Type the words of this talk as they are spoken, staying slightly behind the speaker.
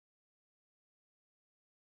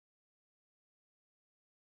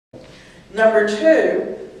Number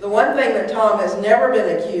two, the one thing that Tom has never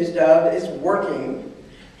been accused of is working.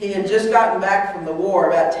 He had just gotten back from the war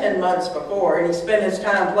about 10 months before, and he spent his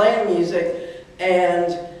time playing music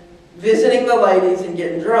and visiting the ladies and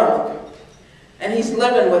getting drunk. And he's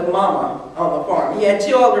living with Mama on the farm. He had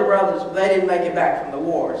two older brothers, but they didn't make it back from the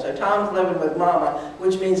war. So Tom's living with Mama,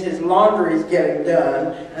 which means his laundry's getting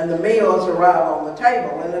done, and the meals arrive on the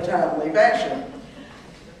table in a timely fashion.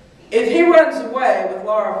 If he runs away with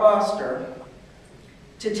Laura Foster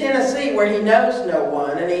to Tennessee, where he knows no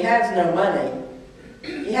one and he has no money,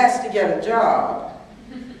 he has to get a job.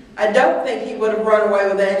 I don't think he would have run away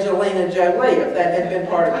with Angelina Jolie if that had been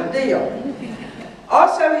part of the deal.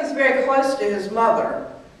 Also, he's very close to his mother.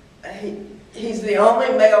 He's the only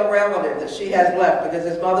male relative that she has left because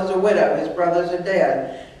his mother's a widow, his brothers are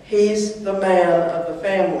dead. He's the man of the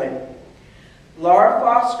family. Laura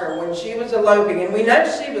Foster, when she was eloping, and we know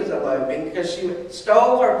she was eloping because she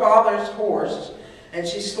stole her father's horse and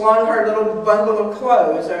she slung her little bundle of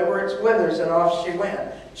clothes over its withers and off she went.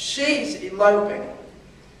 She's eloping.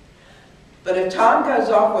 But if Tom goes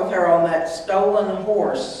off with her on that stolen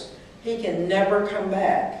horse, he can never come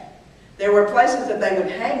back. There were places that they would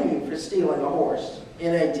hang you for stealing a horse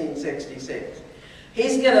in 1866.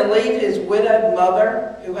 He's going to leave his widowed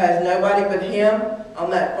mother, who has nobody but him, on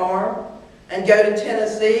that farm, and go to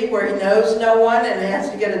Tennessee where he knows no one and has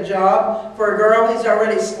to get a job for a girl he's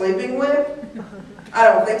already sleeping with? I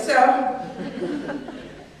don't think so.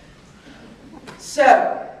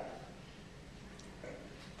 So,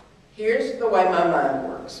 here's the way my mind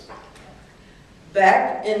works.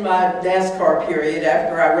 Back in my NASCAR period,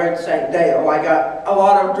 after I rode St. Dale, I got a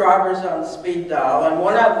lot of drivers on speed dial, and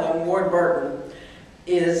one of them, Ward Burton,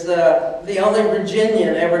 is the only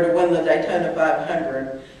Virginian ever to win the Daytona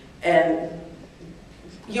 500. And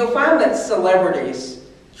you'll find that celebrities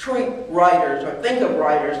treat writers, or think of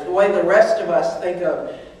writers, the way the rest of us think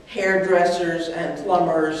of hairdressers and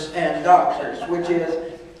plumbers and doctors, which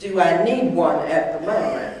is, do I need one at the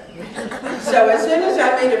moment? So as soon as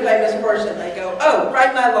I meet a famous person, they go, oh,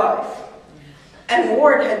 write my life. And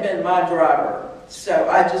Ward had been my driver, so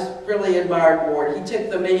I just really admired Ward. He took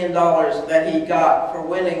the $1 million that he got for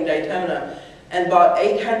winning Daytona and bought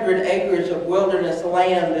 800 acres of wilderness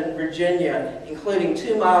land in Virginia, including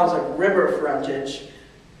 2 miles of river frontage,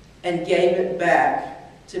 and gave it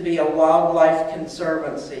back to be a wildlife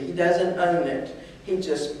conservancy. He doesn't own it. He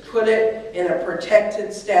just put it in a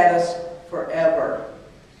protected status forever.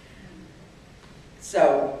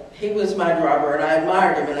 So he was my driver, and I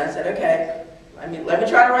admired him, and I said, okay, let me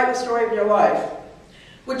try to write the story of your life,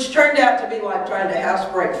 which turned out to be like trying to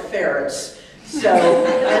housebreak ferrets. So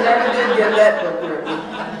I never did get that book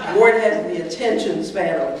written. Ward has the attention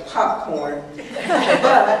span of popcorn.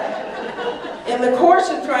 But in the course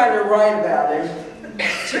of trying to write about him,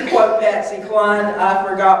 to quote Patsy Cline, I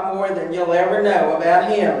forgot more than you'll ever know about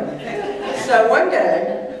him. So one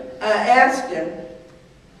day, I asked him,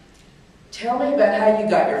 tell me about how you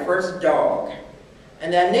got your first dog.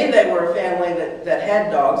 And I knew they were a family that had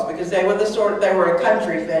dogs because they were they were a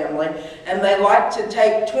country family, and they liked to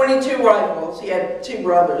take 22 rifles. He had 2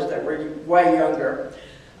 brothers that were way younger.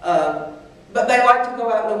 But they liked to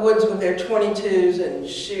go out in the woods with their 22s and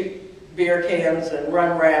shoot beer cans and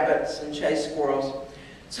run rabbits and chase squirrels.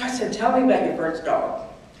 So I said, tell me about your first dog.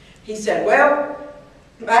 He said, well,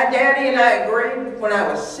 my daddy and I agreed when I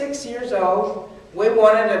was 6 years old. We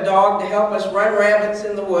wanted a dog to help us run rabbits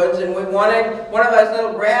in the woods, and we wanted one of those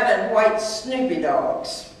little brown and white Snoopy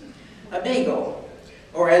dogs, a beagle,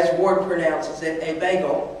 or as Ward pronounces it, a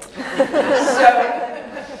bagel.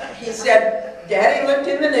 So he said, Daddy looked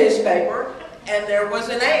in the newspaper, and there was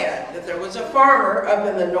an ad that there was a farmer up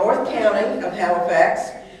in the North County of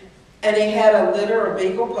Halifax, and he had a litter of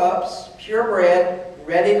beagle pups, purebred,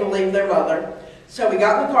 ready to leave their mother. So we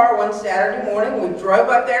got in the car one Saturday morning, we drove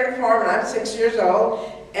up there to the farm, and I'm 6 years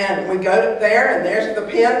old, and we go up there, and there's the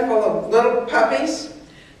pen full of little puppies,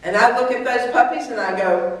 and I look at those puppies, and I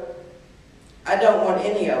go, I don't want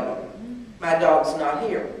any of them. My dog's not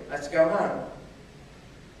here. Let's go home.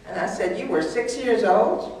 And I said, you were 6 years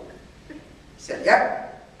old? He said,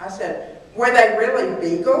 yep. I said, were they really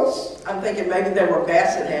beagles? I'm thinking maybe they were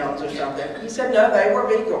basset hounds or something. He said, no, they were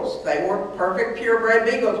beagles. They were perfect purebred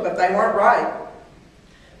beagles, but they weren't right.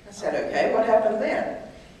 I said, okay, what happened then?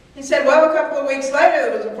 He said, well, a couple of weeks later,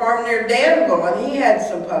 there was a farm near Danville, and he had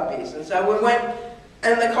some puppies. And so we went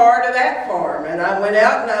in the car to that farm, and I went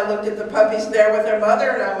out and I looked at the puppies there with their mother,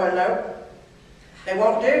 and I went, no, they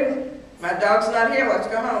won't do. My dog's not here, let's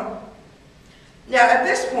go home. Now, at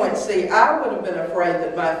this point, see, I would have been afraid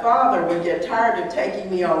that my father would get tired of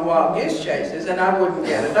taking me on wild goose chases, and I wouldn't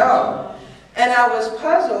get a dog. And I was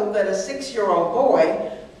puzzled that a 6-year-old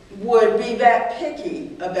boy would be that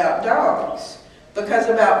picky about dogs. Because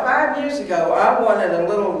about 5 years ago, I wanted a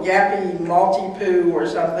little yappy Maltipoo or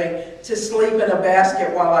something to sleep in a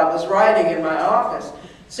basket while I was writing in my office.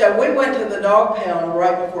 So we went to the dog pound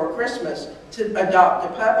right before Christmas to adopt a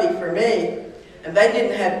puppy for me. And they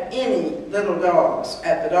didn't have any little dogs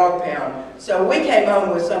at the dog pound. So we came home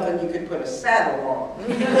with something you could put a saddle on.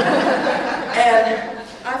 And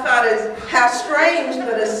I thought, how strange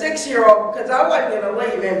that a 6-year-old, because I wasn't going to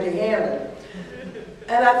leave empty-handed.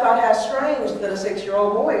 And I thought, how strange that a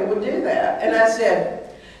 6-year-old boy would do that. And I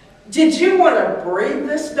said, did you want to breed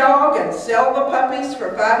this dog and sell the puppies for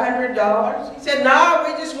 $500? He said, no,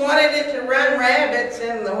 we just wanted it to run rabbits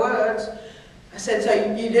in the woods. I said, so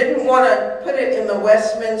you didn't want to put it in the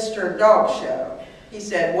Westminster Dog Show? He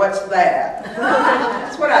said, what's that?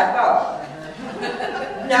 That's what I thought.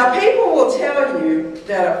 Now, people will tell you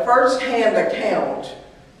that a first-hand account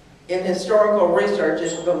in historical research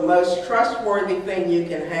is the most trustworthy thing you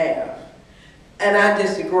can have. And I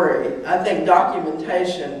disagree. I think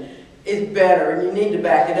documentation is better, and you need to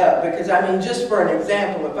back it up. Because, I mean, just for an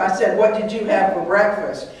example, if I said, what did you have for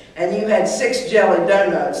breakfast? And you had 6 jelly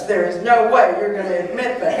donuts, there is no way you're going to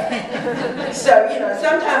admit that. So, you know,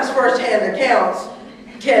 sometimes first-hand accounts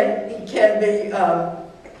can be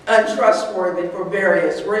untrustworthy for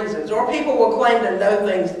various reasons. Or people will claim to know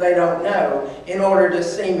things they don't know in order to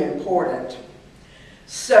seem important.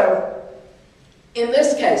 So, in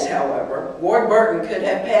this case, however, Ward Burton could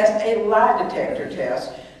have passed a lie detector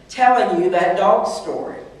test telling you that dog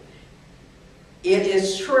story. It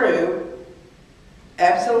is true,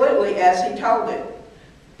 absolutely, as he told it.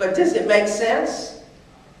 But does it make sense?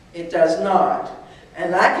 It does not.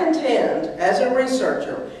 And I contend, as a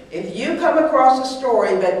researcher, if you come across a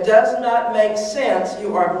story that does not make sense,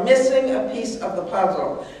 you are missing a piece of the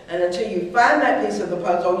puzzle. And until you find that piece of the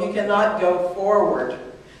puzzle, you cannot go forward.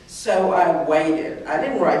 So I waited. I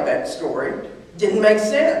didn't write that story. Didn't make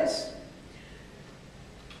sense.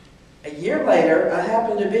 A year later, I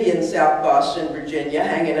happened to be in South Boston, Virginia,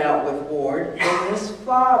 hanging out with Ward, and his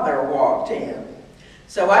father walked in.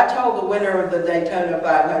 So I told the winner of the Daytona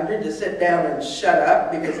 500 to sit down and shut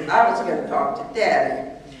up because I was going to talk to Daddy.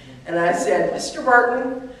 And I said, Mr.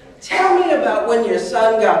 Burton, tell me about when your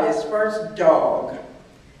son got his first dog.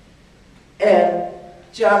 And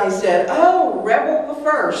Johnny said, oh, Rebel the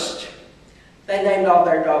First. They named all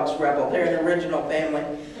their dogs Rebel. They're an original family.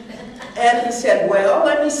 And he said, well,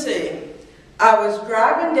 let me see. I was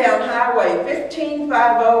driving down Highway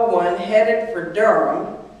 15501 headed for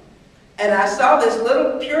Durham, and I saw this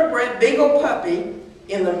little purebred beagle puppy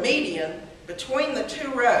in the median between the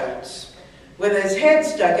two roads with his head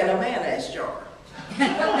stuck in a mayonnaise jar. He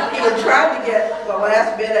had tried to get the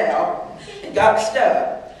last bit out and got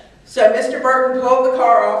stuck. So Mr. Burton pulled the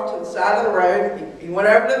car off to the side of the road. He went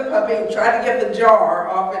over to the puppy and tried to get the jar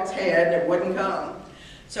off its head, and it wouldn't come.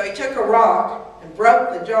 So he took a rock and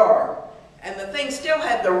broke the jar, and the thing still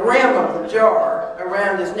had the rim of the jar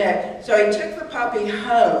around his neck. So he took the puppy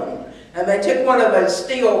home, and they took one of those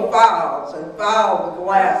steel files and filed the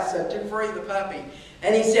glass to free the puppy.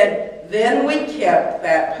 And he said, then we kept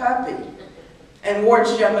that puppy. And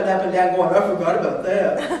Ward's jumping up and down going, I forgot about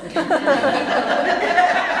that.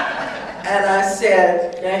 And I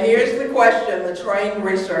said, now here's the question the trained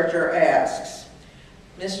researcher asks.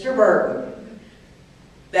 Mr. Burton,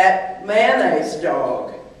 that mayonnaise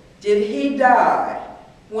dog, did he die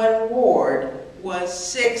when Ward was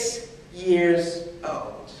 6 years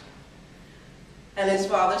old? And his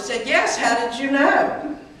father said, yes, how did you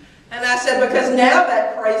know? And I said, because now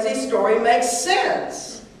that crazy story makes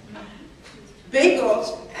sense.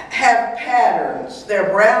 Beagles have patterns. They're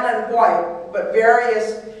brown and white, but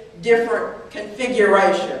various different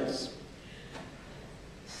configurations.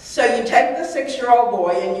 So you take the 6-year-old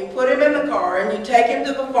boy and you put him in the car and you take him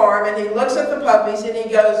to the farm and he looks at the puppies and he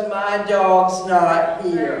goes, my dog's not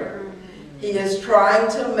here. He is trying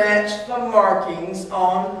to match the markings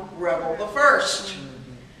on Rebel the First.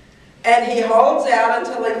 And he holds out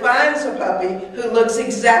until he finds a puppy who looks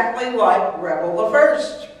exactly like Rebel the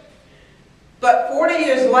First. But 40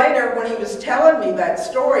 years later, when he was telling me that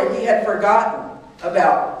story, he had forgotten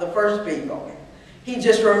about the first beagle. He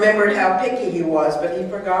just remembered how picky he was, but he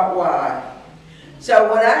forgot why.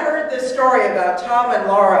 So when I heard this story about Tom and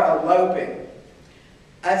Laura eloping,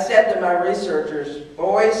 I said to my researchers,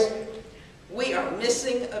 boys, we are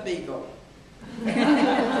missing a beagle.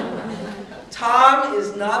 Tom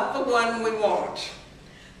is not the one we want.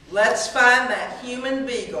 Let's find that human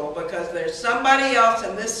beagle because there's somebody else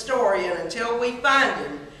in this story, and until we find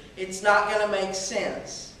him, it's not going to make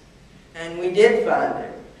sense. And we did find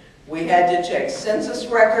him. We had to check census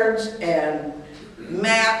records and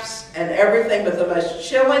maps and everything, but the most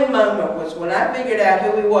chilling moment was when I figured out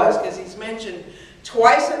who he was, because he's mentioned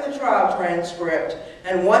twice in the trial transcript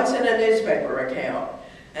and once in a newspaper account.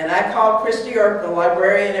 And I called Christy Earp, the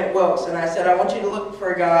librarian at Wilkes, and I said, I want you to look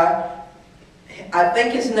for a guy. I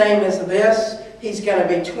think his name is this. He's going to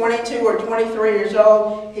be 22 or 23 years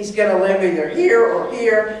old. He's going to live either here or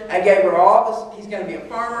here. I gave her all this. He's going to be a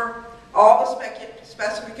farmer. All the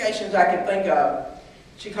specifications I could think of.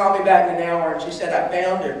 She called me back in an hour and she said, I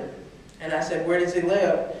found him. And I said, where does he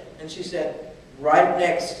live? And she said, right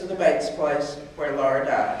next to the Bates place where Laura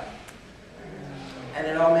died. And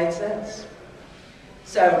it all made sense.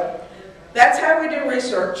 So that's how we do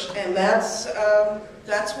research, and that's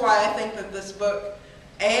why I think that this book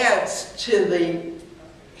adds to the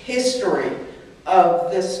history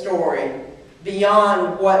of this story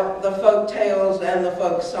beyond what the folk tales and the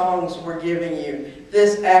folk songs were giving you.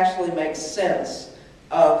 This actually makes sense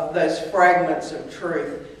of those fragments of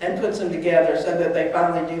truth and puts them together so that they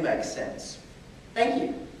finally do make sense. Thank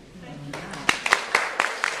you.